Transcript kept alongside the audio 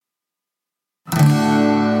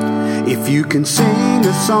If you can sing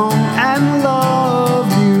a song and love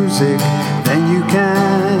music, then you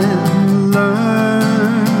can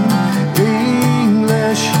learn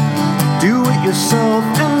English. Do it yourself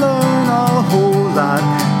and learn a whole lot,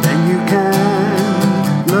 then you can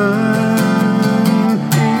learn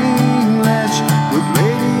English with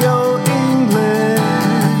Radio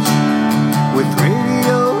English, with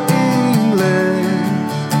Radio English,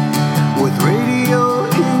 with Radio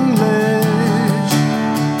English,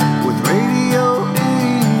 with Radio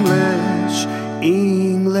English,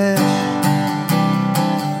 English.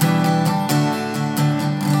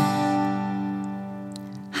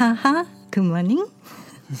 Haha, good morning.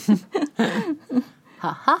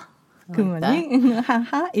 Haha. Good morning.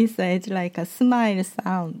 Haha is like a smile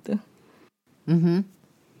sound. Mm-hmm.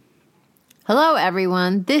 Hello,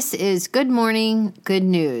 everyone. This is Good Morning, Good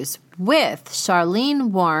News with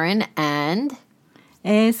Charlene Warren and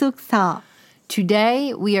애숙서.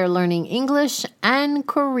 today we are learning English and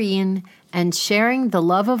Korean and sharing the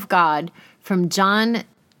love of God from John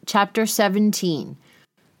chapter 17,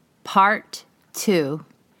 part 2,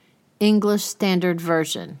 English Standard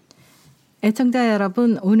Version. 애청자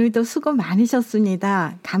여러분, 오늘도 수고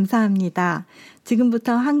많으셨습니다. 감사합니다.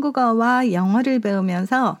 지금부터 한국어와 영어를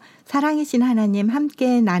배우면서 사랑이신 하나님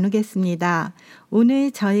함께 나누겠습니다. 오늘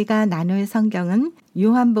저희가 나눌 성경은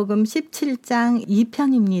요한복음 17장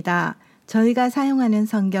 2편입니다. 저희가 사용하는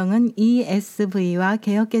성경은 ESV와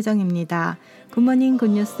개역개정입니다. 굿모닝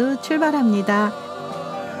굿뉴스 출발합니다.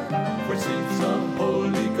 For since the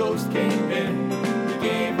Holy Ghost came in, He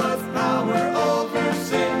gave us power over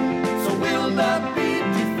sin, so we'll not be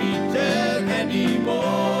defeated anymore.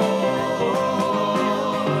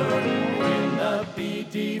 We'll not be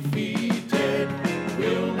defeated.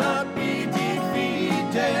 We'll not be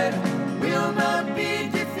defeated. We'll not be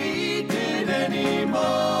defeated anymore.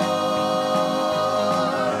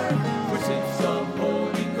 For since the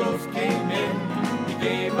Holy Ghost came in, He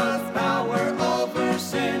gave us power over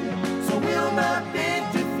sin, so we'll not be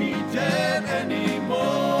defeated anymore.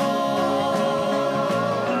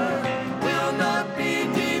 We'll not be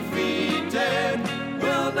defeated.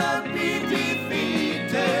 We'll not be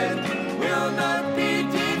defeated. We'll not be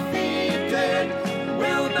defeated.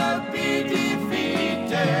 We'll not be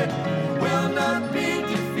defeated. We'll not be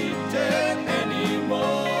defeated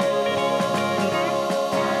anymore.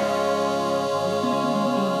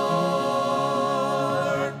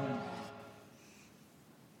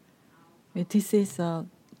 This is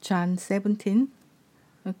John 17.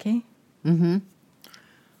 Okay. Mm-hmm.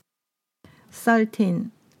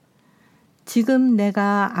 13. 지금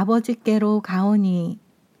내가 아버지께로 가오니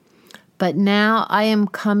But now I am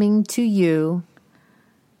coming to you.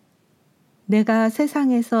 내가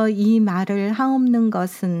세상에서 이 말을 하옵는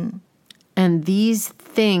것은 And these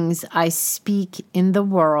things I speak in the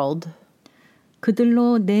world,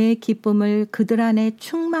 그들로 내 기쁨을 그들 안에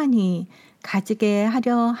충만히 가지게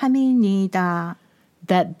하려 함이니이다.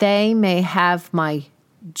 that they may have my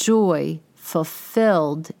joy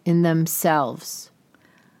fulfilled in themselves.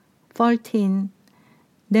 14.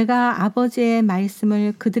 내가 아버지의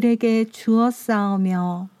말씀을 그들에게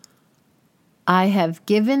주었사오며 I have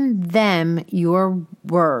given them your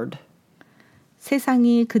word,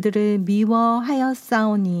 세상이 그들을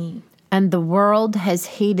미워하였사오니 and the world has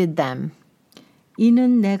hated them,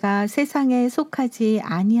 이는 내가 세상에 속하지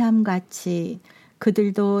아니함 같이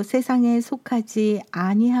그들도 세상에 속하지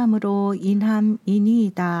아니함으로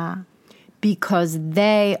인함이니이다. because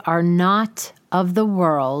they are not of the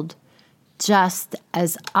world, just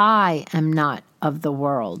as I am not of the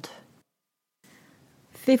world.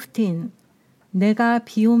 15. 내가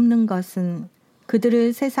비옵는 것은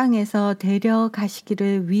그들을 세상에서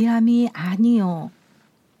데려가시기를 위함이 아니요.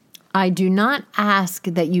 I do not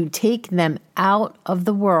ask that you take them out of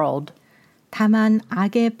the world, 다만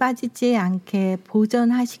악에 빠지지 않게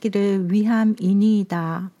보전하시기를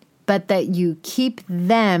위함이니이다. but that you keep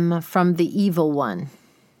them from the evil one.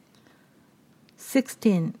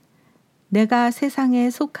 16. 내가 세상에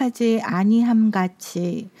속하지 아니함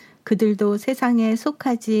같이 그들도 세상에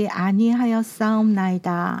속하지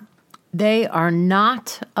아니하였사옵나이다. They are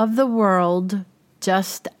not of the world,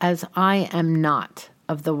 just as I am not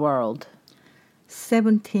of the world.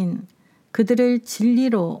 17. 그들을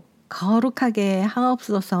진리로 거룩하게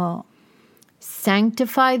하옵소서.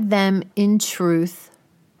 Sanctify them in truth.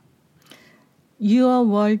 Your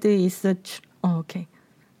word is okay.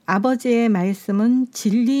 아버지의 말씀은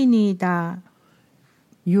진리니이다.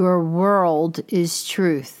 Your world is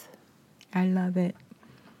truth. I love it.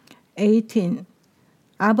 18.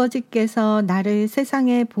 아버지께서 나를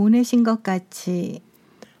세상에 보내신 것 같이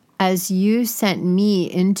As you sent me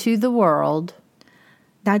into the world,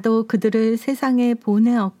 나도 그들을 세상에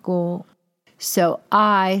보내었고 so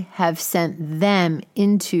I have sent them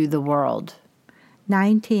into the world.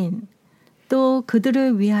 19. 또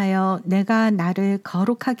그들을 위하여 내가 나를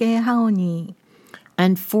거룩하게 하오니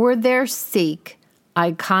And for their sake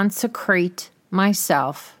I consecrate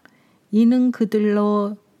myself, 이는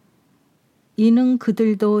그들도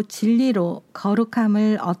진리로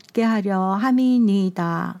거룩함을 얻게 하려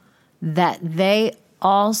함이니이다. that they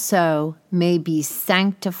also may be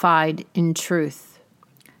sanctified in truth.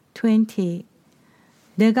 20.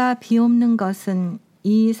 내가 비옵는 것은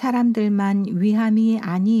이 사람들만 위함이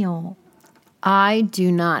아니요. I do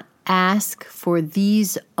not ask for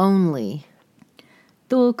these only,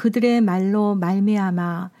 또 그들의 말로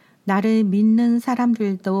말미암아 나를 믿는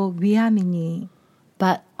사람들도 위함이니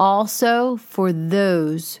but also for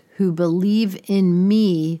those who believe in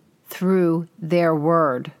me through their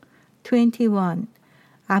word. 21.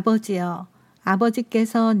 아버지여,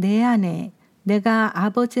 아버지께서 내 안에 내가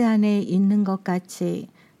아버지 안에 있는 것 같이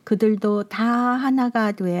그들도 다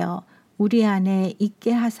하나가 되어 우리 안에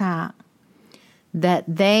있게 하사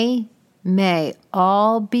That they may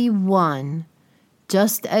all be one,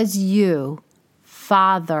 just as you,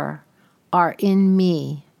 Father, are in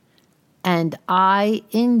me, and I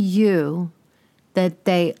in you, that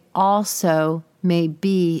they also may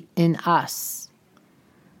be in us.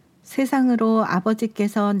 세상으로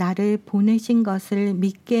아버지께서 나를 보내신 것을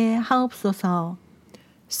믿게 하옵소서.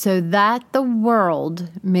 So that the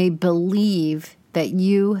world may believe that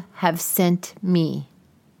you have sent me.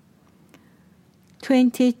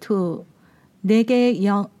 22.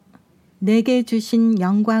 내게 주신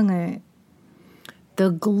영광을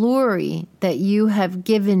The glory that you have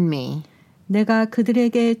given me, 내가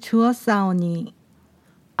그들에게 주었사오니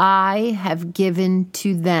I have given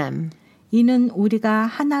to them, 이는 우리가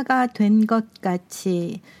하나가 된 것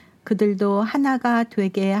같이 그들도 하나가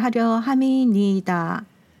되게 하려 함이니이다.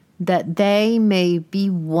 that they may be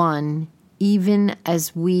one, even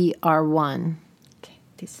as we are one. Okay,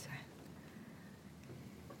 this one.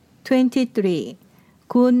 23.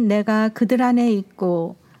 곧 내가 그들 안에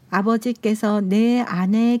있고 아버지께서 내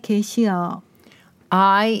안에 계시어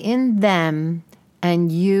I in them,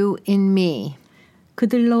 and you in me,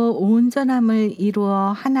 그들로 온전함을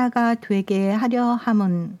이루어 하나가 되게 하려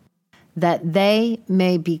함은 that they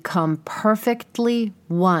may become perfectly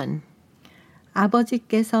one.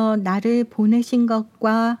 아버지께서 나를 보내신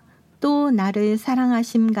것과 또 나를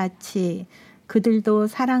사랑하심 같이 그들도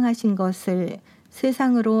사랑하신 것을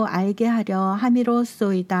세상으로 알게 하려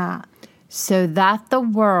함이로소이다. So that the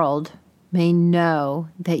world may know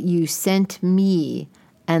that you sent me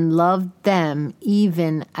and loved them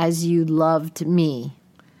even as you loved me.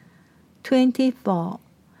 24.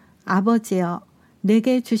 아버지여,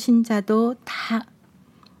 내게 주신 자도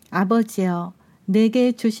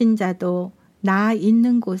나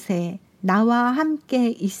있는 곳에 나와 함께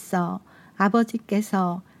있어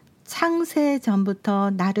아버지께서 창세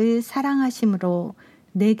전부터 나를 사랑하심으로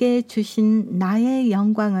내게 주신 나의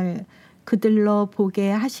영광을 그들로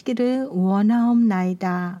보게 하시기를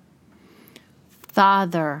원하옵나이다.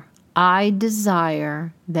 Father, I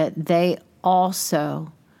desire that they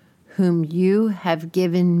also, whom you have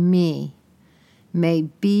given me, may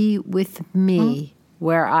be with me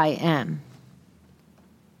where I am.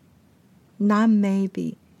 Not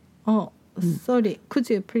maybe. Sorry. Could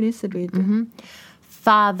you please read?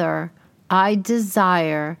 Father, I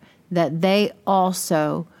desire that they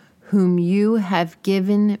also, whom you have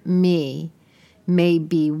given me, may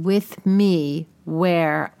be with me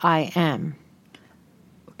where I am.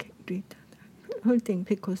 Okay, read that whole thing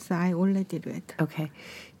because I already read. Okay.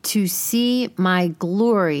 To see my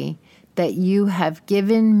glory that you have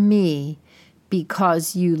given me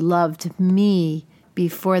because you loved me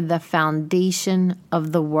before the foundation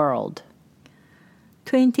of the world.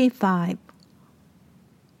 25.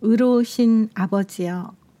 의로우신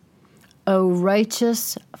아버지여, O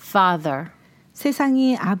righteous Father,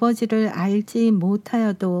 세상이 아버지를 알지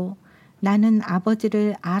못하여도 나는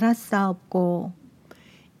아버지를 알았사옵고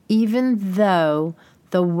even though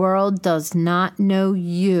the world does not know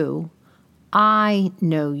you, I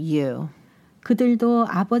know you. 그들도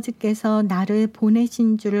아버지께서 나를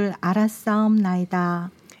보내신 줄을 알았사옵나이다.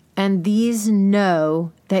 And these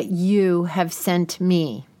know that you have sent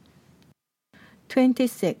me.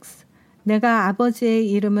 26. 내가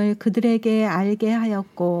아버지의 이름을 그들에게 알게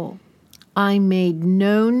하였고 I made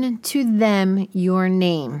known to them your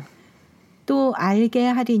name, 또 알게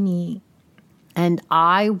하리니 and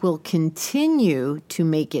I will continue to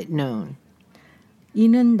make it known.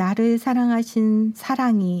 이는 나를 사랑하신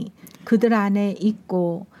사랑이 그들 안에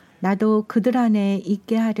있고 나도 그들 안에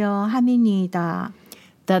있게 하려 함이니이다.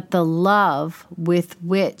 that the love with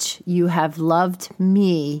which you have loved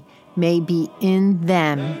me may be in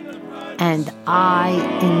them, and I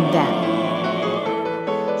in them.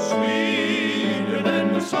 Sweeter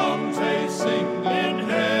than the songs they sing in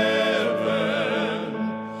heaven.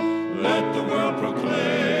 Let the world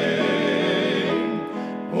proclaim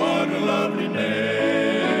what a lovely name.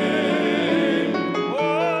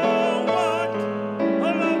 Oh, what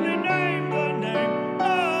a lovely name, the name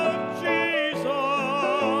of Jesus.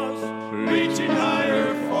 Reaching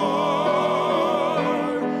higher far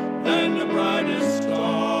than the brightest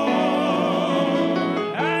star.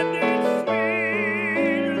 And it's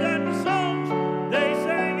sweeter than the songs they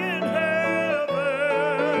sang in heaven.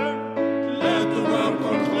 Let the world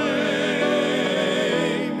proclaim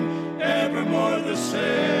evermore the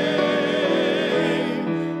same.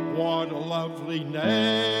 What a lovely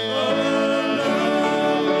name.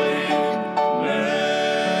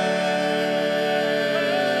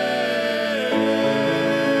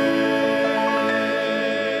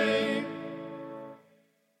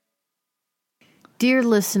 Dear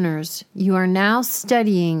listeners, you are now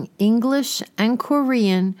studying English and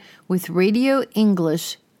Korean with Radio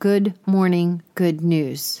English Good Morning, Good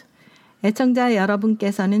News. 애청자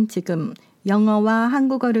여러분께서는 지금 영어와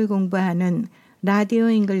한국어를 공부하는 라디오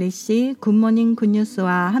잉글리시 굿모닝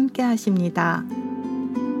굿뉴스와 함께 하십니다.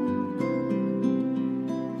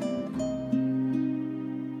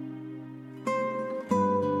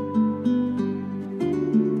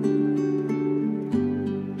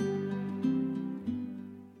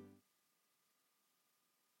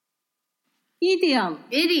 이디엄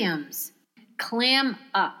Idioms. Clam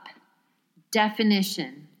up.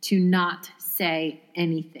 Definition. To not say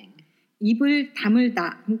anything. 입을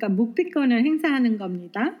다물다. 그러니까 묵비권을 행사하는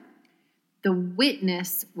겁니다. The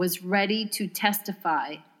witness was ready to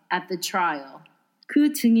testify at the trial.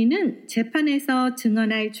 그 증인은 재판에서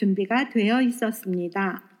증언할 준비가 되어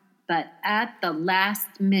있었습니다. But at the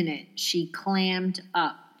last minute, she clammed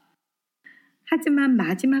up. 하지만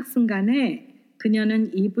마지막 순간에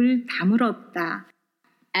그녀는 입을 다물었다.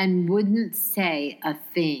 And wouldn't say a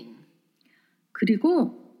thing.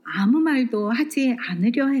 그리고 아무 말도 하지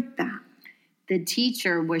않으려 했다. The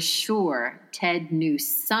teacher was sure Ted knew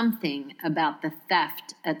something about the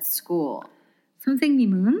theft at school.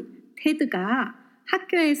 선생님은 테드가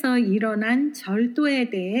학교에서 일어난 절도에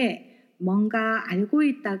대해 뭔가 알고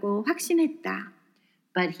있다고 확신했다.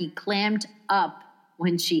 But he clammed up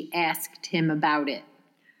when she asked him about it.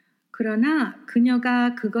 그러나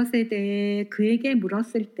그녀가 그것에 대해 그에게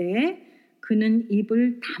물었을 때 그는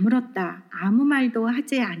입을 다물었다. 아무 말도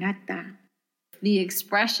하지 않았다. The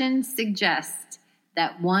expression suggests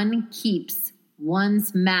that one keeps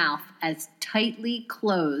one's mouth as tightly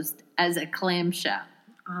closed as a clamshell.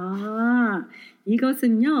 아,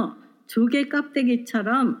 이것은요. 조개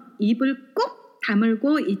껍데기처럼 입을 꼭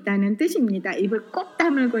다물고 있다는 뜻입니다. 입을 꼭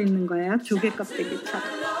다물고 있는 거예요. 조개 껍데기처럼.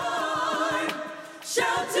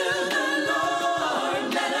 Shout to the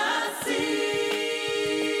Lord, let us sing.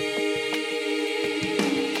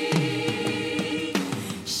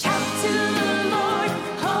 Shout to the Lord,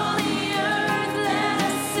 holy earth, let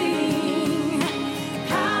us sing.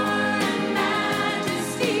 Power and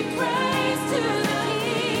majesty, praise to the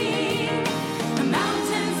King. The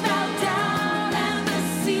mountains bow down and the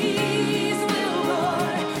seas will roar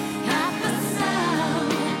at the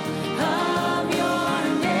sound of your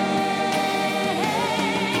name.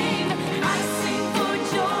 I sing for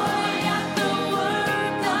joy at the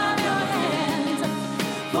work of your hands.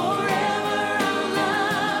 Forever I'll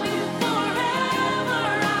love you, forever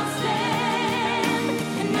I'll stand.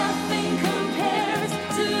 And nothing compares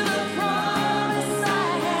to the promise I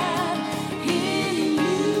have in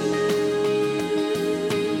you.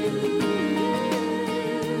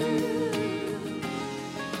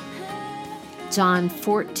 John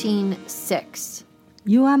 14:6.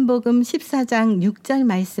 요한복음 14장 6절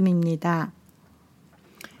말씀입니다.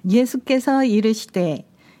 예수께서 이르시되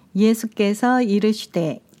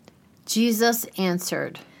Jesus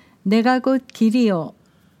answered, 내가 곧 길이요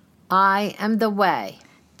I am the way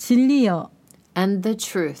진리요 and the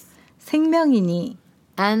truth 생명이니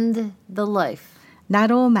and the life.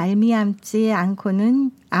 나로 말미암지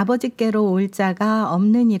않고는 아버지께로 올 자가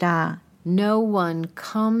없느니라. No one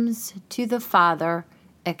comes to the Father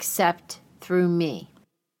except through me.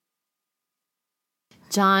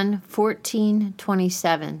 John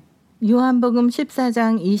 14:27. 요한복음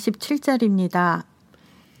 14장 27절입니다.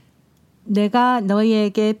 내가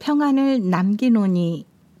너희에게 평안을 남기노니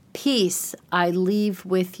Peace I leave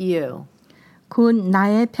with you. 곧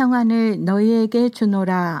나의 평안을 너희에게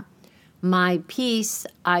주노라. My peace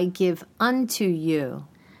I give unto you.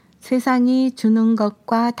 세상이 주는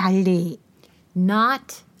것과 달리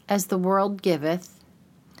not as the world giveth,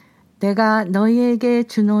 내가 너희에게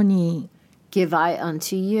주노니 give I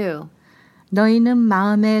unto you. 너희는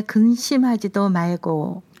마음에 근심하지도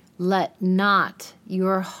말고 Let not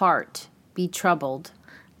your heart be troubled,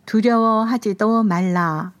 두려워하지도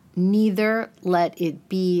말라. neither let it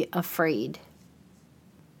be afraid.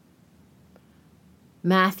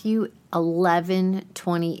 Matthew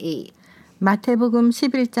 11:28. 마태복음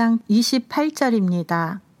 11장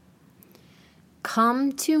 28절입니다.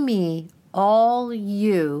 Come to me, all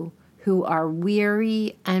you who are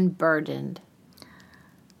weary and burdened,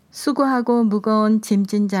 수고하고 무거운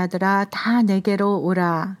짐진 자들아 다 내게로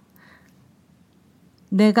오라.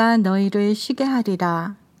 내가 너희를 쉬게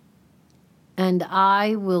하리라. and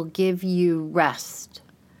I will give you rest.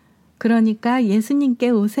 그러니까 예수님께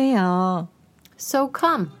오세요. So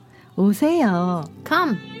come, 오세요.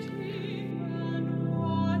 come.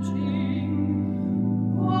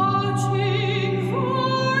 Watching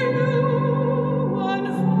for you and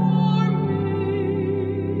for me.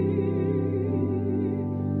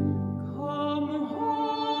 Come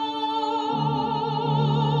home.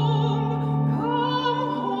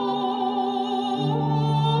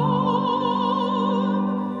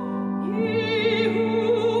 Ye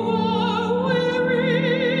who are weary,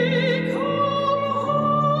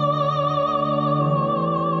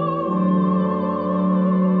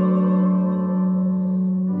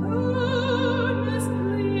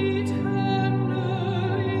 earnestly,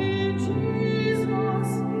 tenderly, Jesus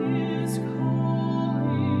is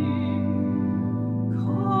calling,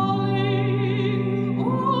 calling, O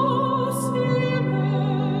sinner,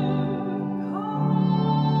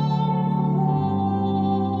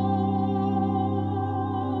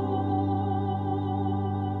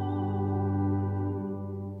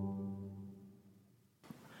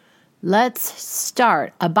 Let's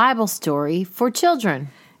start a Bible story for children.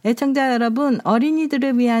 애청자 여러분,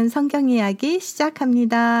 어린이들을 위한 성경 이야기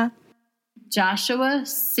시작합니다. Joshua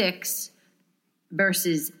 6,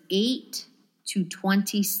 verses 8 to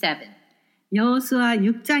 27. 여호수아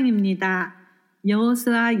 6장입니다.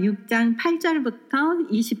 여호수아 6장 8절부터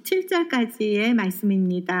 27절까지의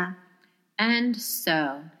말씀입니다. And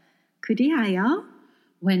so, 그리하여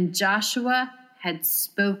when Joshua had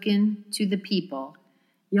spoken to the people,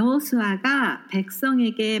 여호수아가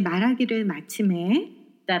백성에게 말하기를 마침에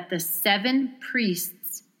that the 7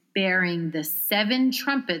 priests bearing the 7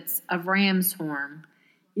 trumpets of ram's horn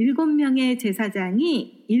 7명의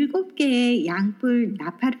제사장이 7개의 양뿔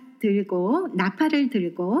나팔을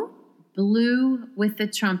들고 blew with the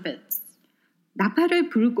trumpets. 나팔을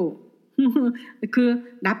불고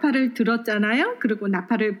그 나팔을 들었잖아요. 그리고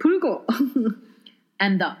나팔을 불고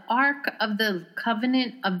And the ark of the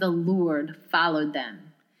covenant of the Lord followed them.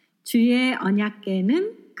 주의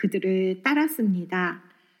언약궤는 그들을 따랐습니다.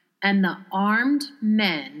 And the armed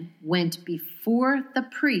men went before the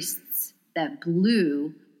priests that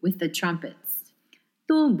blew with the trumpets.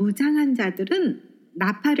 또 무장한 자들은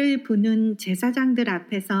나팔을 부는 제사장들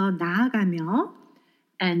앞에서 나아가며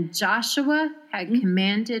And Joshua had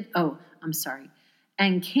commanded,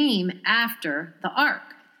 and came after the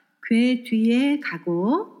ark. 궤 뒤에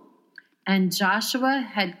가고 And Joshua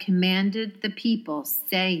had commanded the people,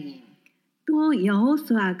 saying, 또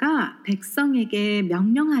여호수아가 백성에게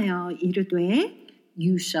명령하여 이르되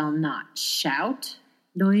You shall not shout,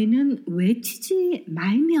 너희는 외치지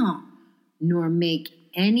말며 nor make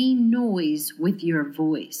any noise with your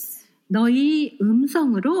voice. 너희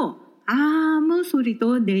음성으로 아무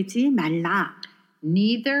소리도 내지 말라.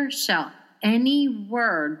 Neither shall any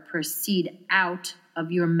word proceed out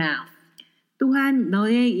of your mouth. 또한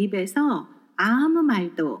너의 입에서 아무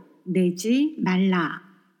말도 내지 말라.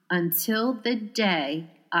 Until the day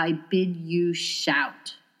I bid you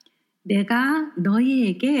shout. 내가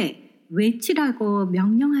너희에게 외치라고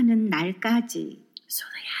명령하는 날까지. So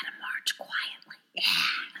they had to march quietly.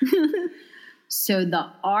 Yeah. So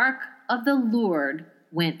the ark of the Lord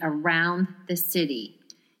went around the city.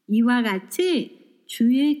 이와 같이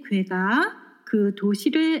주의 궤가 그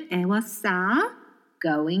도시를 에워싸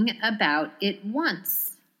going about it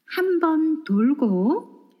once. 한 번 돌고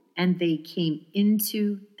And they came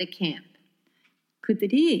into the camp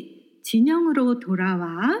그들이 진영으로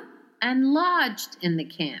돌아와 and lodged in the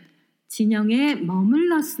camp. 진영에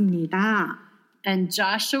머물렀습니다. And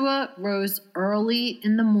Joshua rose early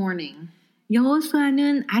in the morning,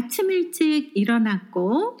 여호수아는 아침 일찍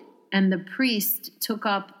일어났고 and the priest took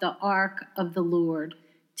up the ark of the Lord.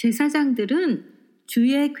 제사장들은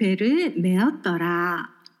주의 궤를 메었더라.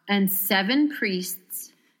 And 7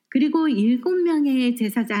 priests 그리고 7명의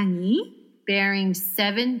제사장이 bearing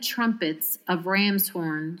 7 trumpets of ram's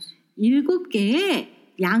horns 7개의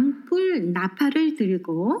양풀 나팔을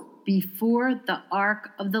들고 before the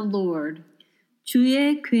ark of the Lord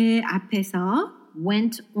주의 궤 앞에서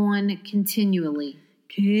went on continually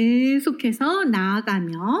계속해서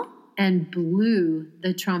나아가며 and blew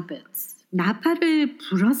the trumpets. 나팔을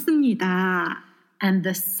불었습니다. And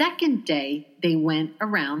the second day they went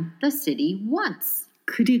around the city once.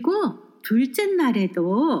 그리고 둘째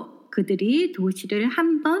날에도 그들이 도시를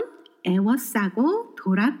한 번 에워싸고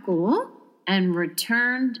돌았고 And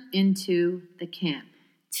returned into the camp.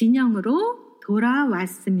 진영으로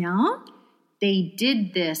돌아왔으며 They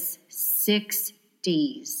did this 6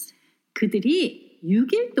 days. 그들이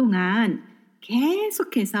 6일 동안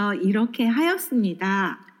계속해서 이렇게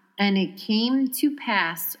하였습니다. And it came to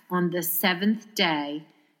pass on the 7th day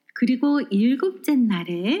그리고 7째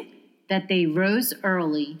날에 that they rose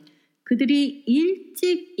early 그들이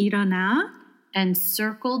일찍 일어나 and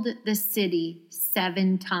circled the city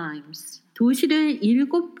 7 times. 도시를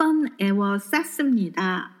 7번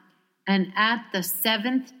에워쌌습니다. And at the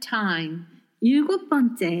 7th time,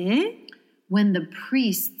 7번째에 when the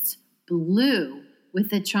priests blew with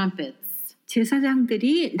the trumpets,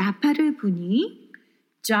 제사장들이 나팔을 부니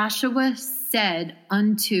Joshua said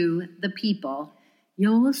unto the people,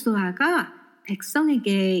 여호수아가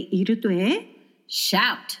백성에게 이르되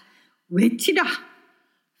Shout, 외치라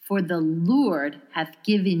for the Lord hath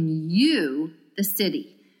given you the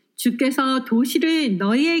city, 주께서 도시를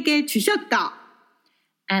너희에게 주셨다.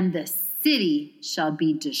 and the city shall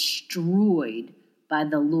be destroyed by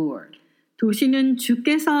the Lord, 도시는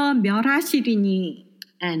주께서 멸하시리니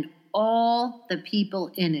and all the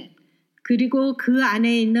people in it. 그리고 그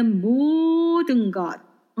안에 있는 모든 것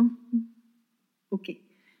오케이.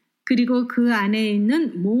 그리고 그 안에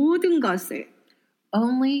있는 모든 것을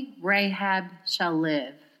Only Rahab shall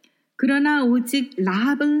live, 그러나 오직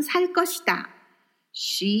라합은 살 것이다.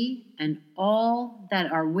 she and all that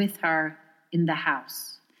are with her in the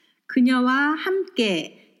house. 그녀와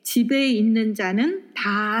함께 집에 있는 자는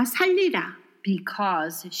다 살리라.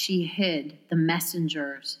 Because she hid the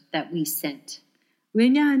messengers that we sent.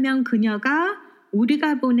 왜냐하면 그녀가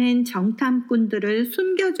우리가 보낸 정탐꾼들을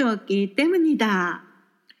숨겨주었기 때문이다.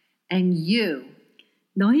 And you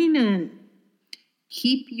너희는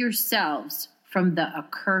keep yourselves from the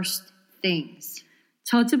accursed things,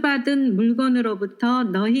 저주받은 물건으로부터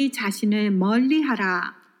너희 자신을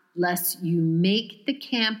멀리하라. lest you make the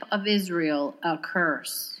camp of Israel a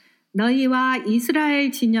curse 너희와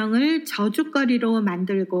이스라엘 진영을 저주거리로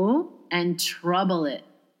만들고 and trouble it.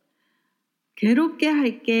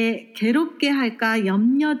 괴롭게 할까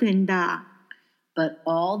염려된다. But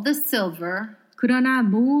all the silver 그러나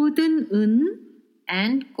모든 은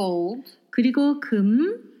and gold 그리고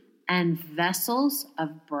금 and vessels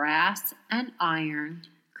of brass and iron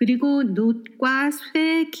그리고 놋과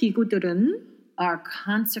쇠 기구들은 are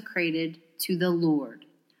consecrated to the Lord.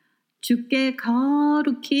 주께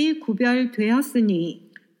거룩히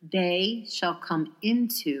구별되었으니 They shall come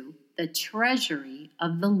into the treasury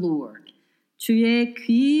of the Lord. 주의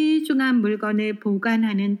귀중한 물건을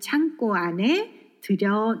보관하는 창고 안에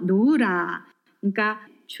들여 놓으라. 그러니까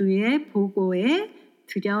주의 보고에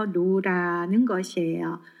들여 놓으라는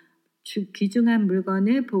것이에요. 귀중한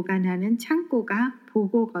물건을 보관하는 창고가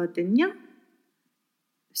보고거든요.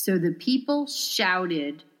 So the people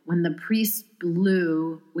shouted when the priests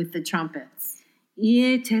blew with the trumpets.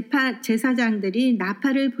 이에 제사장들이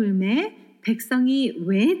나팔을 불매 백성이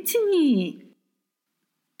외치니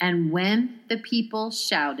And when the people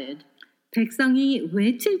shouted, 백성이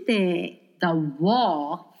외칠 때 the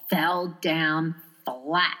wall fell down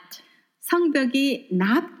flat. 성벽이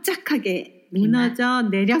납작하게 무너져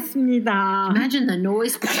내렸습니다. Imagine the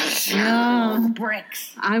noise. Yeah.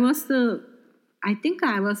 Bricks. I think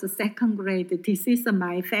I was second grade. This is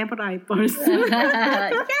my favorite verse.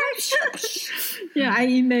 Yeah, I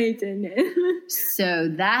imagine it. So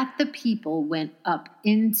that the people went up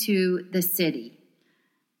into the city.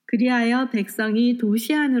 그리하여 백성이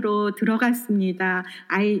도시 안으로 들어갔습니다.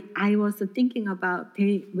 I was thinking about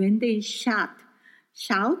when they shout,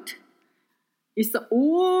 it's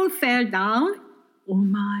all fell down. Oh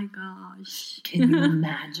my gosh! Can you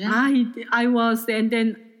imagine? I was, and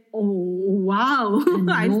then wow!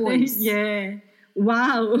 The I noise. say, yeah,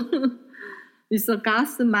 wow! It's a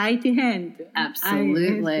God's mighty hand.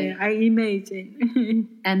 Absolutely. I imagine.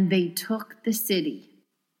 And they took the city.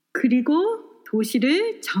 그리고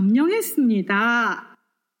도시를 점령했습니다.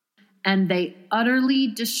 And they utterly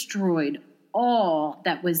destroyed all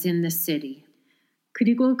that was in the city.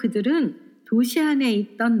 그리고 그들은 도시 안에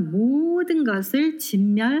있던 모든 것을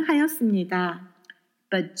진멸하였습니다.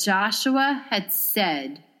 But Joshua had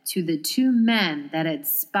said to the two men that had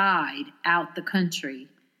spied out the country,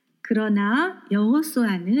 그러나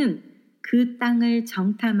여호수아는 그 땅을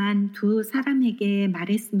정탐한 두 사람에게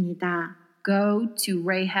말했습니다. Go to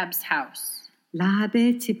Rahab's house.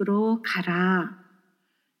 라합의 집으로 가라.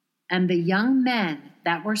 And the young men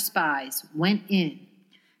that were spies went in.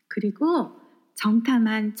 그리고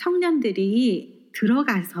정탐한 청년들이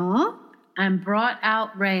들어가서 And brought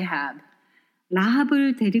out Rahab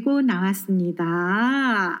라합을 데리고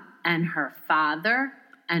나왔습니다. and her father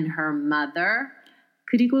and her mother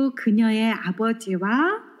그리고 그녀의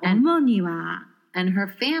아버지와 어머니와 and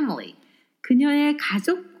her family 그녀의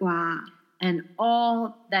가족과 and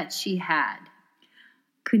all that she had.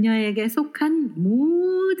 그녀에게 속한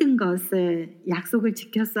모든 것을 약속을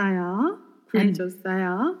지켰어요.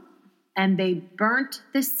 구해줬어요. And they burnt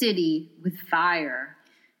the city with fire.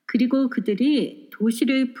 그리고 그들이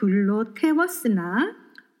도시를 불로 태웠으나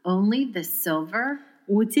Only the silver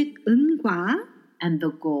오직 은과 and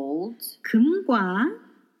the gold 금과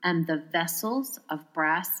and the vessels of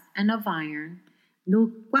brass and of iron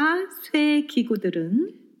녹과 쇠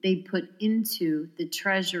기구들은 they put into the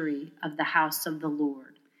treasury of the house of the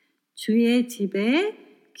Lord. 주의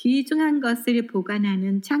집에 귀중한 것을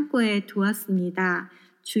보관하는 창고에 두었습니다.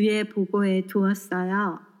 주의 보고에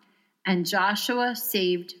두었어요. And Joshua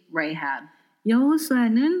saved Rahab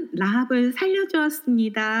여호수아는 라합을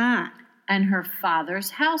살려주었습니다. and her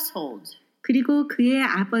father's household 그리고 그의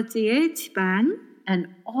아버지의 집안, and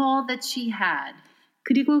all that she had.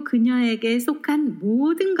 그리고 그녀에게 속한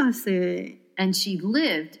모든 것을, And she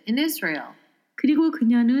lived in Israel 그리고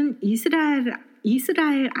그녀는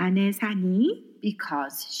이스라엘 안에 사니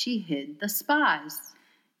because she hid the spies.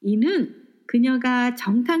 이는 그녀가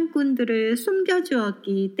정탐꾼들을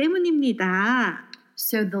숨겨주었기 때문입니다.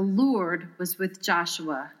 So the Lord was with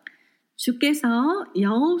Joshua, 주께서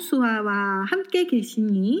여호수아와 함께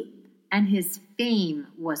계시니 and his fame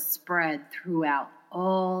was spread throughout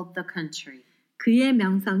all the country. 그의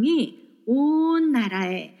명성이 온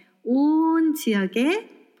나라에, 온 지역에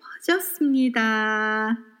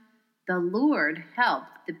퍼졌습니다. The Lord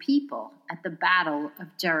helped the people at the battle of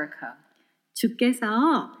Jericho.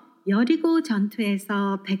 주께서 여리고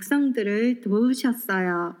전투에서 백성들을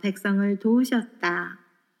도우셨어요. 백성을 도우셨다.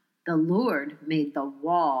 The Lord made the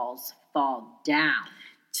walls fall down.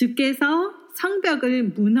 주께서 성벽을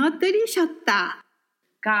무너뜨리셨다.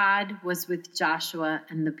 God was with Joshua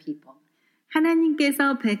and the people.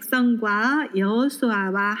 하나님께서 백성과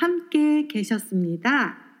여호수아와 함께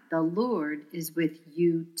계셨습니다. The Lord is with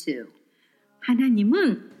you too.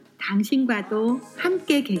 하나님은 당신과도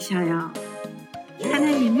함께 계셔요.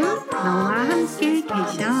 하나님은 너와 함께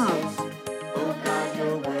계셔. Oh God,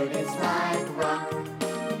 your word is like rock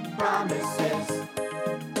promises.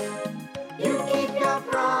 You keep your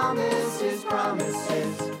promises,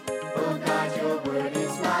 promises. Oh God, your word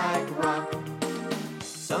is like rock.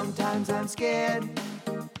 Sometimes I'm scared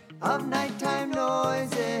of nighttime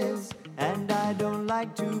noises, and I don't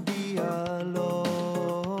like to be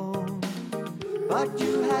alone. But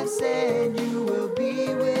you have said you will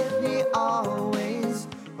be with me always.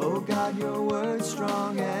 Oh God, your word's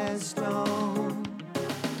strong as stone.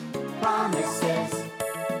 Promises.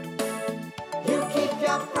 You keep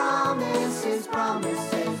your promises,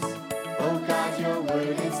 promises. Oh God, your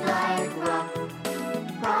word is like rock.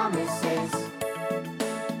 Promises.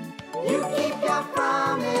 You keep your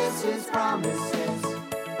promises, promises.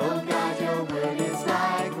 Oh God, your word is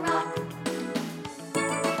like rock.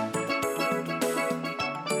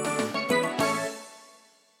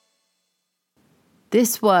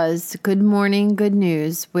 This was Good Morning, Good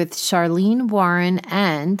News with Charlene Warren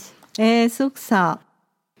and 애숙서.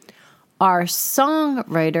 our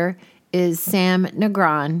songwriter is Sam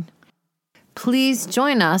Negron. Please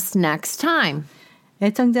join us next time.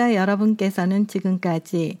 애청자 여러분께서는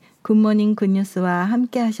지금까지 굿모닝 굿뉴스와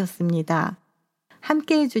함께 하셨습니다.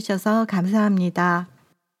 함께 해주셔서 감사합니다.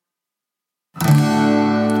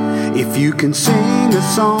 If you can sing a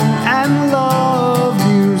song and love